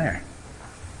on from there.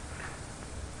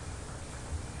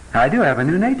 Now I do have a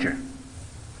new nature.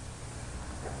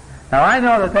 Now I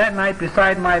know that night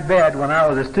beside my bed when I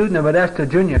was a student of Modesto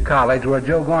Junior College where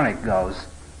Joe Gornick goes,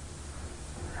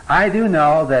 I do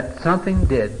know that something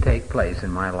did take place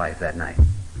in my life that night.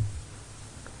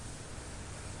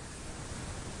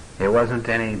 It wasn't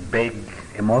any big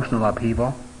emotional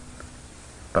upheaval,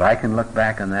 but I can look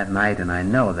back on that night and I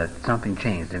know that something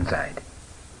changed inside.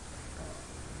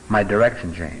 My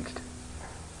direction changed.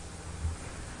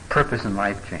 Purpose in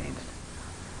life changed.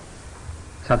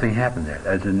 Something happened there.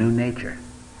 There's a new nature.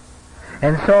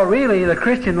 And so really the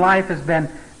Christian life has been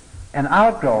an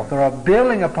outgrowth or a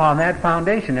building upon that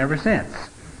foundation ever since.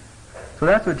 So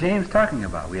that's what James is talking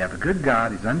about. We have a good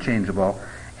God, he's unchangeable,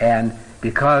 and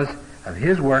because of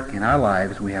his work in our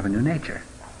lives, we have a new nature.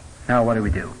 Now what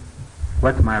do?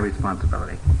 What's my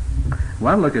responsibility?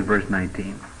 Well, look at verse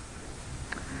 19.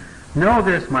 Know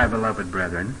this, my beloved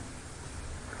brethren,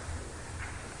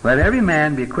 let every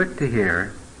man be quick to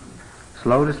hear,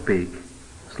 slow to speak,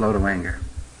 slow to anger.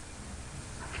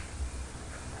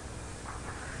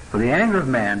 For the anger of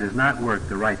man does not work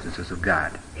the righteousness of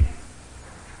God.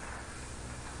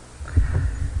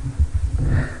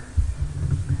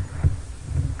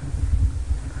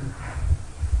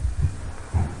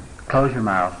 Close your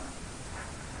mouth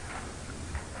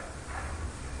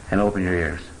and open your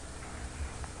ears.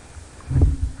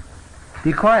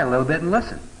 Be quiet a little bit and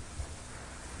listen.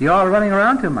 You're all running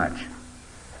around too much.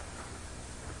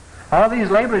 All these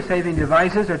labor-saving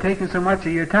devices are taking so much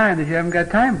of your time that you haven't got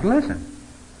time to listen.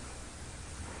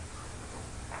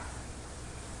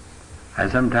 I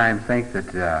sometimes think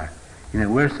that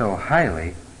we're so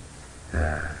highly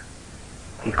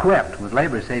equipped with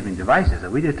labor-saving devices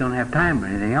that we just don't have time for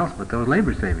anything else but those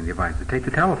labor-saving devices. Take the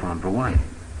telephone for one.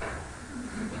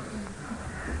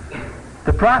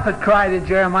 The prophet cried in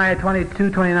Jeremiah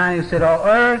 22:29, he said, "Oh,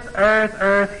 earth, earth,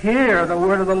 earth, hear the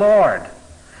word of the Lord."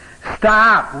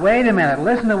 Stop. Wait a minute.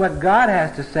 Listen to what God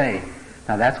has to say.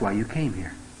 Now that's why you came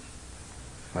here,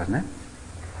 wasn't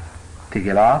it? To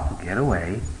get off, get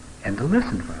away, and to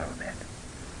listen for a little bit.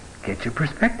 Get your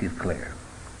perspective clear.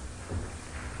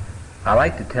 I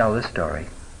like to tell this story.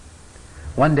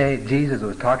 One day Jesus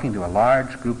was talking to a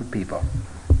large group of people.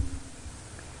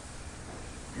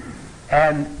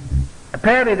 And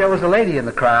apparently there was a lady in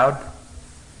the crowd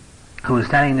who was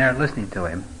standing there listening to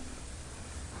him.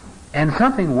 And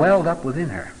something welled up within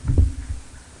her.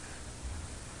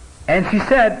 And she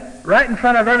said, right in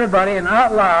front of everybody and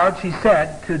out loud, she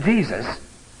said to Jesus,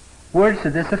 words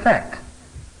to this effect.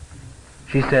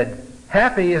 She said,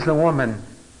 "Happy is the woman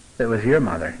that was your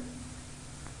mother."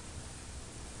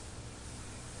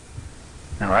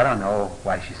 Now, I don't know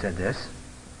why she said this.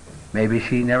 Maybe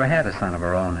she never had a son of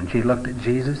her own, and she looked at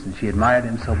Jesus and she admired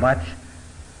him so much.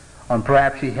 Or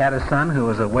perhaps she had a son who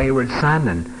was a wayward son,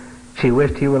 and she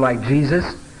wished he were like Jesus.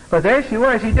 But there she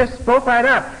was. She just spoke right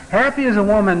up. Happy is a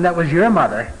woman that was your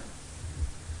mother.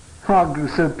 Oh,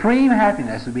 supreme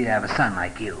happiness would be to have a son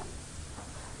like you.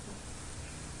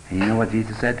 And you know what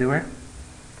Jesus said to her?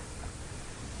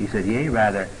 He said, "Yea,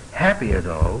 rather, happy are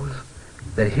those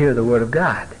that hear the word of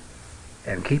God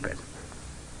and keep it."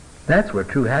 That's where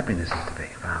true happiness is to be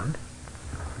found.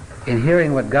 In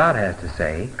hearing what God has to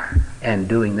say and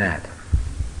doing that.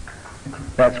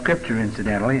 That scripture,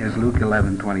 incidentally, is Luke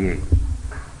 11:28.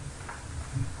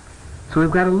 So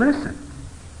we've got to listen.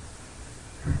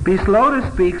 Be slow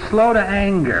to speak, slow to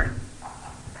anger.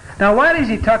 Now, why does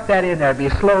he tuck that in there, be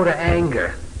slow to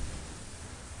anger?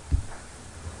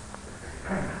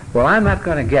 Well, I'm not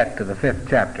going to get to the 5th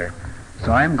chapter,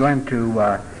 so I'm going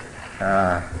to,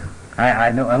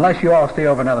 I know, unless you all stay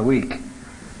over another week.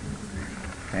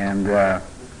 And I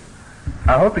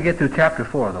hope to get through chapter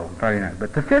 4, though, probably not.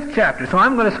 But the 5th chapter, so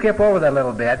I'm going to skip over that a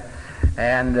little bit.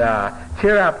 And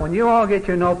cheer up. When you all get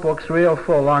your notebooks real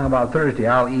full along about Thursday,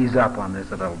 I'll ease up on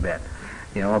this a little bit.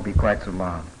 It won't be quite so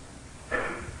long.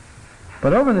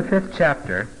 But over in the 5th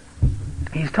chapter,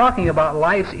 he's talking about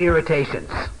life's irritations.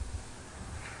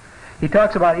 He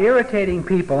talks about irritating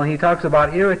people, and he talks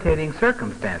about irritating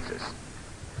circumstances.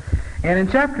 And in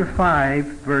chapter 5,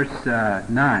 verse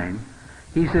 9,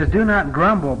 he says, "Do not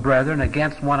grumble, brethren,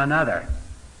 against one another,"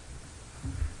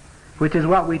 which is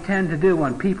what we tend to do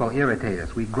when people irritate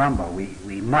us. We grumble,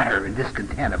 we mutter in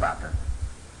discontent about them.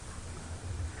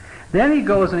 Then he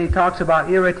goes and he talks about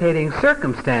irritating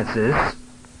circumstances,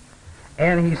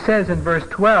 and he says in verse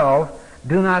 12,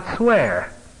 "Do not swear."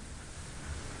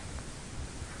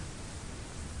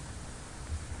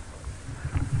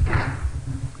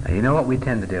 And you know what we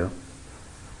tend to do?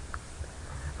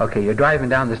 Okay, you're driving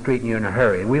down the street and you're in a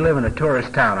hurry. And we live in a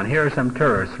tourist town, and here are some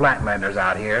tourists, flatlanders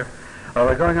out here. Or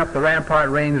we're going up the Rampart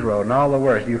Range Road, and all the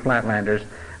worse, you flatlanders.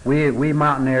 We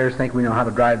mountaineers think we know how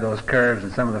to drive those curves,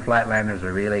 and some of the flatlanders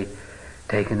are really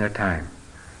taking their time.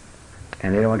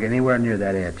 And they don't get anywhere near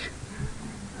that edge.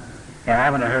 And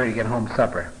I'm in a hurry to get home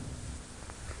supper.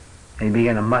 And you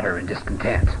begin to mutter in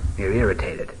discontent. You're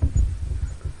irritated.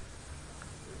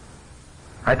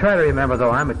 I try to remember, though,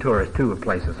 I'm a tourist, too, of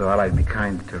places, so I like to be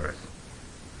kind to tourists.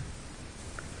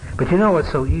 But you know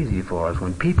what's so easy for us?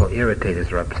 When people irritate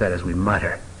us or upset us, we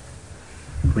mutter.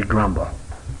 We grumble.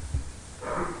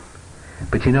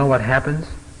 But you know what happens?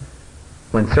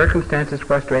 When circumstances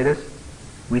frustrate us,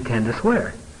 we tend to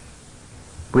swear.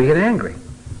 We get angry.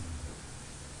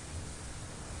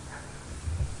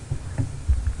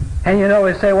 And you know,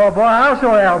 we say, well, boy, I'll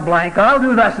show L blank, I'll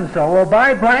do thus and so. Well,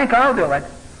 by blank, I'll do it.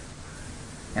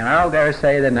 And I'll dare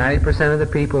say that 90% of the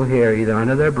people here, either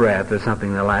under their breath or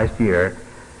something in the last year,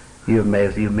 you may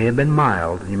have been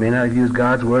mild, you may not have used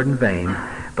God's word in vain,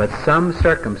 but some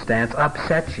circumstance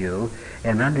upsets you,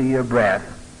 and under your breath,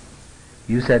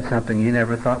 you said something you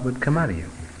never thought would come out of you.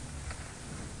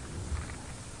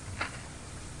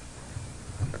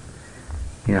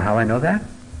 You know how I know that?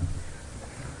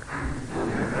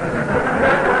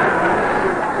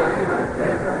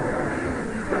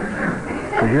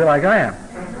 Because you're like I am.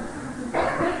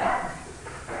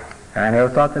 And I never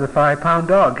thought that a 5-pound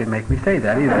dog could make me say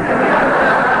that either.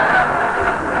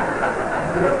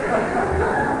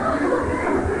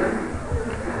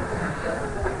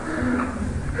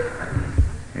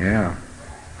 Yeah.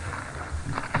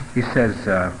 He says,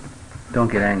 don't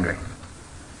get angry.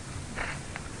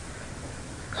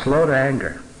 Slow to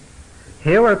anger.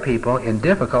 Here are people in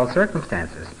difficult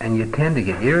circumstances, and you tend to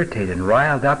get irritated and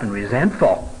riled up and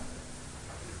resentful.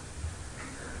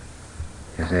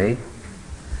 You see?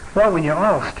 Well, when you're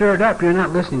all stirred up, you're not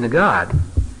listening to God.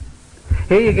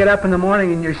 Here you get up in the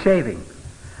morning and you're shaving,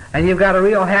 and you've got a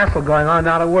real hassle going on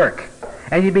out of work,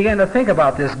 and you begin to think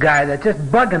about this guy that's just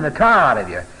bugging the tar out of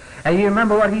you, and you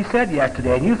remember what he said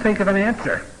yesterday, and you think of an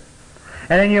answer.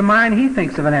 And in your mind, he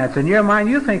thinks of an answer. In your mind,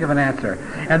 you think of an answer.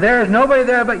 And there is nobody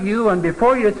there but you, and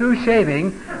before you're through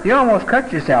shaving, you almost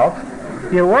cut yourself.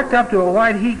 You're worked up to a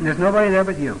white heat, and there's nobody there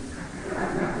but you.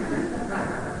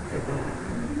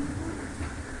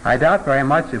 I doubt very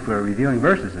much if we're reviewing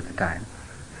verses at the time.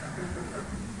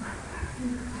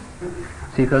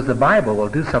 See, because the Bible will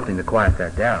do something to quiet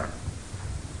that down.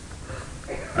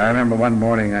 I remember one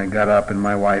morning I got up and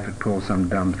my wife had pulled some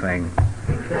dumb thing.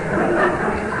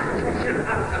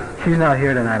 She's not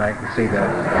here tonight, I can see that.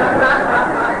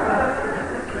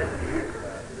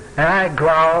 And I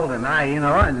growled and I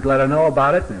let her know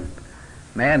about it. And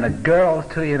man, the girls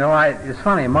too, it's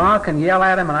funny. Ma can yell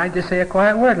at him and I just say a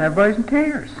quiet word and everybody's in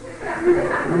tears. We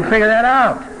can figure that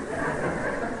out.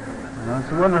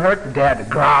 So it wouldn't hurt Dad to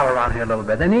growl around here a little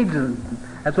bit. They need to.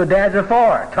 That's what dads are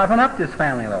for. Toughen up this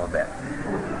family a little bit.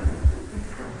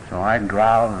 So I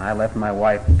growled and I left my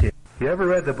wife in tears. You ever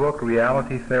read the book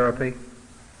Reality Therapy?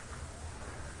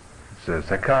 It's a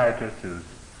psychiatrist who's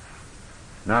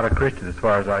not a Christian as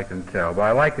far as I can tell, but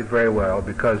I like it very well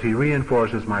because he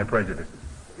reinforces my prejudices.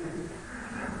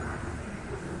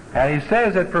 And he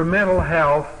says that for mental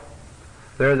health,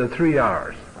 there are the 3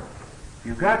 R's.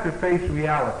 You've got to face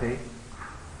reality.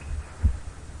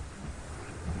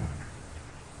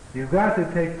 You've got to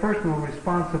take personal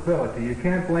responsibility. You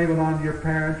can't blame it on your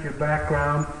parents, your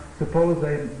background. Suppose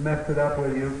they messed it up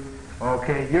with you.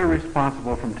 Okay, you're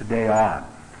responsible from today on.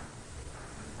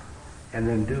 And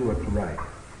then do what's right.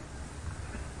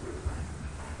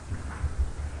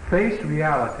 Face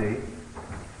reality.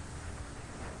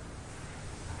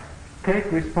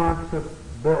 Take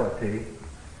responsibility.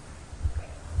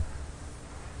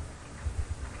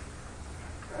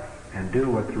 And do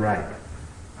what's right.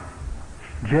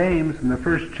 James in the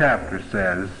first chapter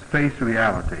says, face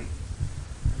reality.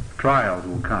 Trials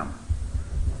will come.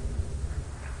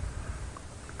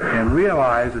 And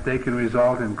realize that they can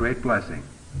result in great blessing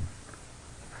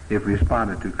if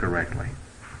responded to correctly.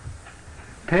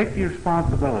 Take the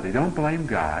responsibility. Don't blame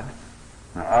God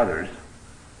or others.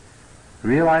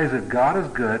 Realize that God is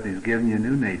good. He's given you a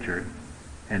new nature.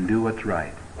 And do what's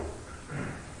right.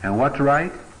 And what's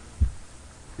right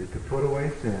is to put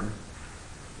away sin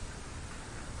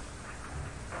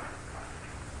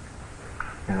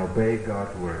and obey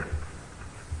God's word.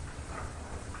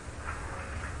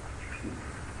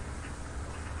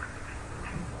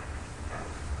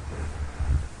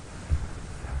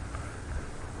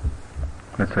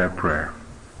 Let's have prayer.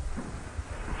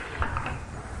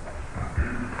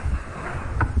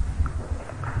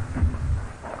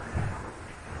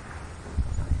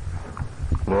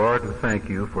 thank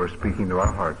you for speaking to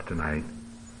our hearts tonight.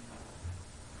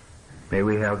 May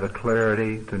we have the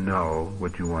clarity to know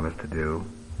what you want us to do,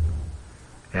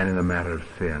 and in the matter of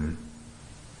sin,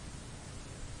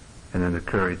 and then the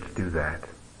courage to do that.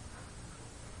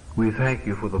 We thank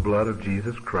you for the blood of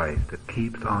Jesus Christ that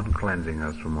keeps on cleansing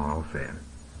us from all sin.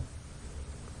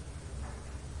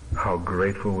 How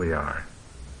grateful we are.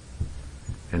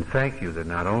 And thank you that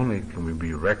not only can we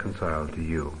be reconciled to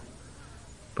you,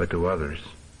 but to others,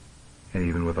 and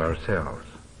even with ourselves.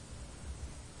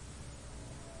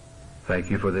 Thank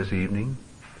you for this evening.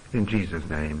 In Jesus'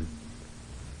 name,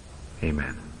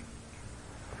 amen.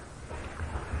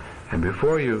 And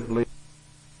before you leave,